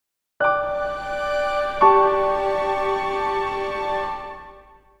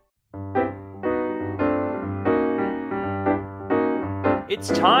It's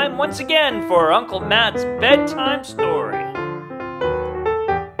time once again for Uncle Matt's bedtime story.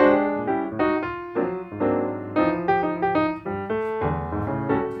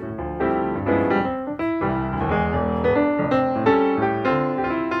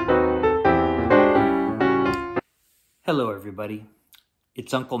 Hello everybody,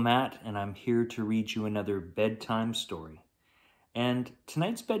 it's Uncle Matt and I'm here to read you another bedtime story. And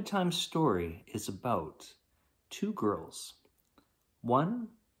tonight's bedtime story is about two girls. One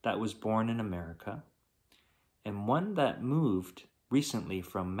that was born in America and one that moved recently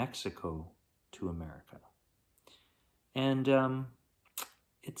from Mexico to America. And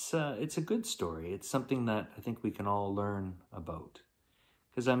it's a good story. It's something that I think we can all learn about.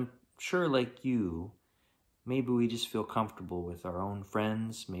 Because I'm sure like you, maybe we just feel comfortable with our own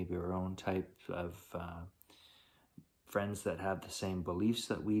friends, maybe our own type of friends that have the same beliefs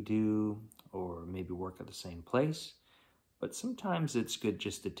that we do, or maybe work at the same place. But sometimes it's good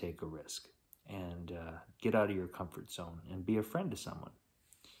just to take a risk and get out of your comfort zone and be a friend to someone.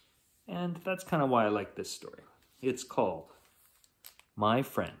 And that's kind of why I like this story. It's called My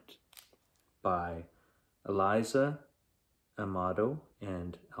Friend by Elisa, Amado,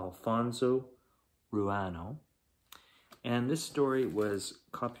 and Alfonso, Ruano. And this story was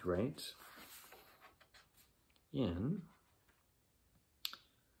copyright in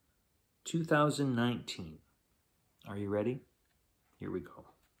 2019. Are you ready? Here we go.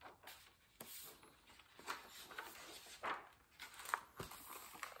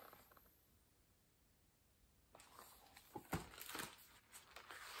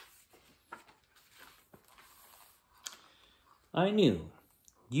 I knew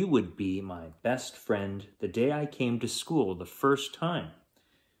you would be my best friend the day I came to school the first time.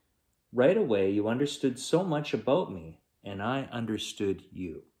 Right away, you understood so much about me, and I understood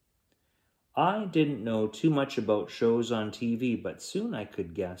you. I didn't know too much about shows on TV, but soon I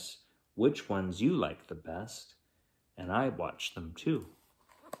could guess which ones you liked the best, and I watched them too.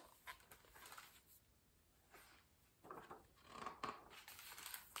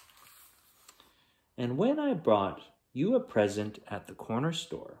 And when I brought you a present at the corner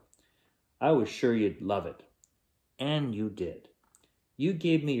store, I was sure you'd love it, and you did. You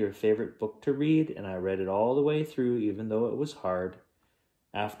gave me your favorite book to read, and I read it all the way through, even though it was hard.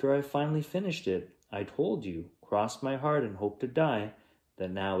 After I finally finished it, I told you, crossed my heart and hoped to die, that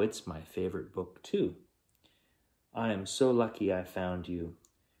now it's my favorite book too. I am so lucky I found you.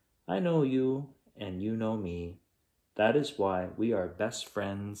 I know you, and you know me. That is why we are best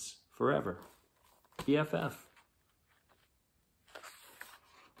friends forever. BFF.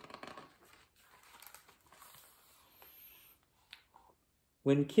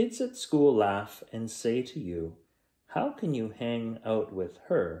 When kids at school laugh and say to you, "How can you hang out with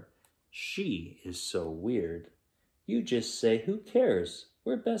her? She is so weird," you just say, "Who cares?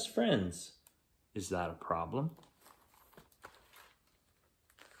 We're best friends." Is that a problem?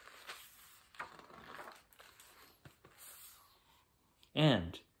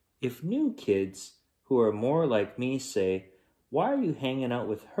 And if new kids who are more like me say, "Why are you hanging out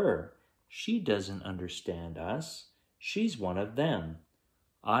with her? She doesn't understand us. She's one of them,"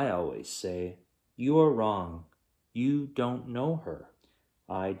 I always say, "You are wrong. You don't know her.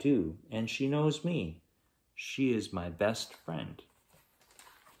 I do, and she knows me. She is my best friend."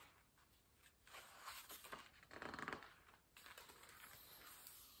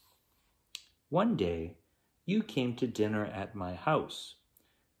 One day, you came to dinner at my house.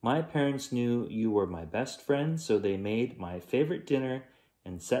 My parents knew you were my best friend, so they made my favorite dinner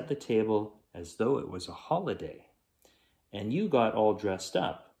and set the table as though it was a holiday. And you got all dressed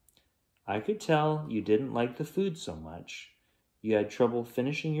up. I could tell you didn't like the food so much. You had trouble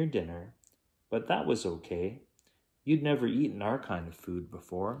finishing your dinner, but that was okay. You'd never eaten our kind of food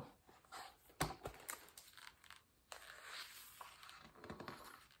before.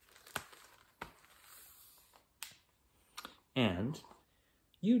 And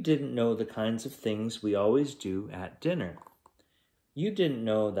you didn't know the kinds of things we always do at dinner. You didn't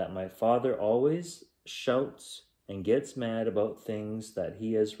know that my father always shouts and gets mad about things that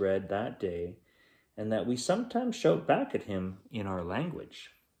he has read that day, and that we sometimes shout back at him in our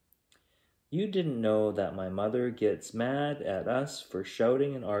language. You didn't know that my mother gets mad at us for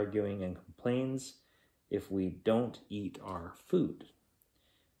shouting and arguing and complains if we don't eat our food.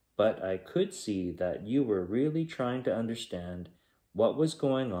 But I could see that you were really trying to understand what was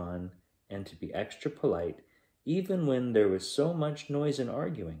going on and to be extra polite, even when there was so much noise and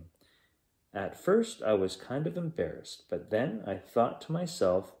arguing. At first, I was kind of embarrassed, but then I thought to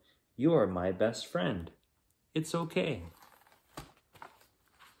myself, you are my best friend. It's okay.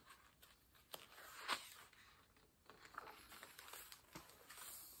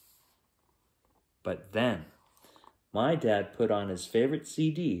 But then, my dad put on his favorite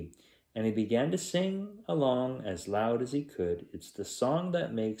CD, and he began to sing along as loud as he could. It's the song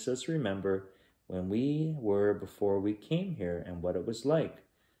that makes us remember when we were before we came here and what it was like.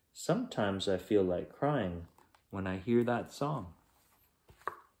 Sometimes I feel like crying when I hear that song.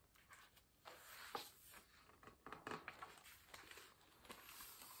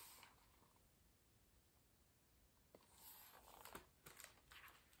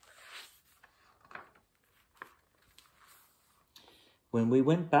 When we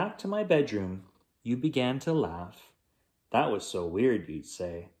went back to my bedroom, you began to laugh. That was so weird, you'd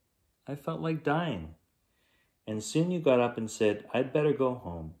say. I felt like dying. And soon you got up and said, I'd better go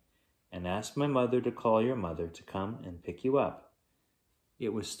home, and asked my mother to call your mother to come and pick you up.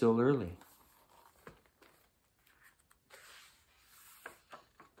 It was still early.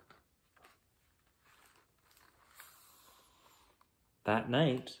 That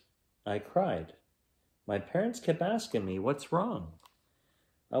night, I cried. My parents kept asking me, what's wrong?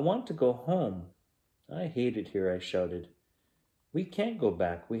 I want to go home. I hate it here, I shouted. We can't go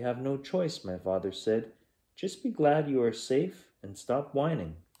back. We have no choice, my father said. Just be glad you are safe and stop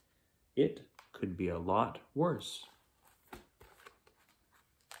whining. It could be a lot worse.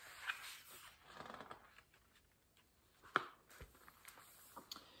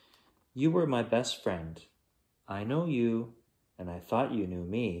 You were my best friend. I know you, and I thought you knew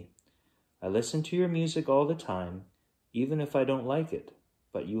me. I listen to your music all the time, even if I don't like it,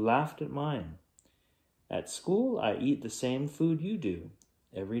 but you laughed at mine. At school, I eat the same food you do,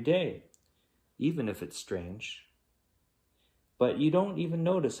 every day, even if it's strange. But you don't even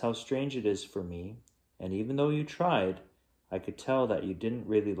notice how strange it is for me, and even though you tried, I could tell that you didn't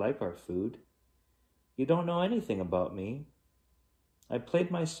really like our food. You don't know anything about me. I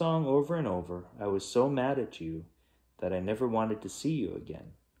played my song over and over. I was so mad at you that I never wanted to see you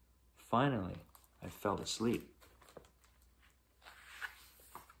again. Finally, I fell asleep.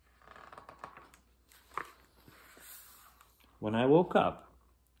 When I woke up,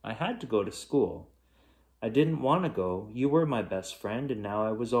 I had to go to school. I didn't want to go. You were my best friend, and now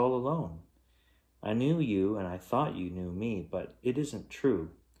I was all alone. I knew you, and I thought you knew me, but it isn't true.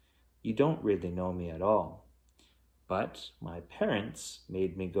 You don't really know me at all. But my parents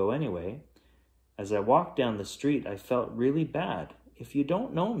made me go anyway. As I walked down the street, I felt really bad. If you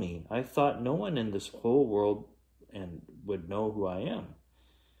don't know me, I thought no one in this whole world would know who I am.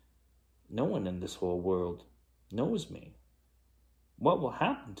 No one in this whole world knows me. What will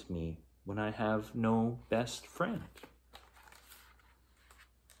happen to me when I have no best friend?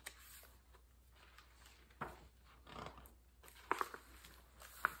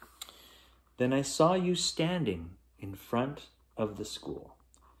 Then I saw you standing in front of the school.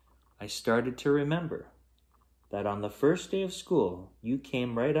 I started to remember that on the first day of school, you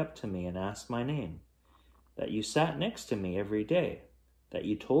came right up to me and asked my name, that you sat next to me every day, that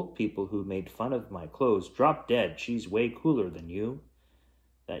you told people who made fun of my clothes, drop dead, she's way cooler than you,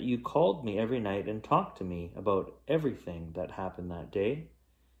 that you called me every night and talked to me about everything that happened that day.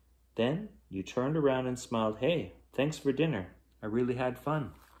 Then you turned around and smiled, hey, thanks for dinner. I really had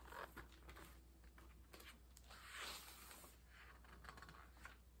fun.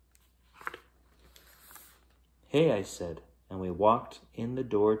 Hey, I said, and we walked in the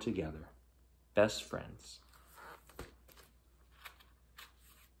door together, best friends.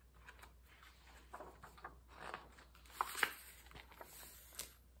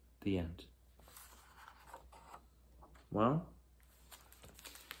 The end. Well,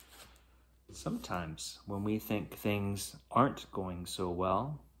 sometimes when we think things aren't going so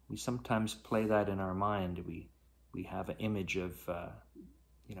well, we sometimes play that in our mind. We have an image of,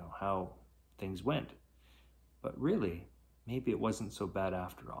 how things went. But really, maybe it wasn't so bad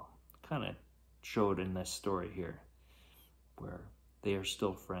after all. Kind of showed in this story here, where they are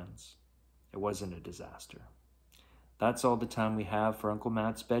still friends. It wasn't a disaster. That's all the time we have for Uncle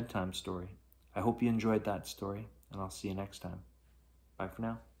Matt's bedtime story. I hope you enjoyed that story, and I'll see you next time. Bye for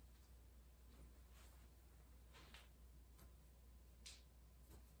now.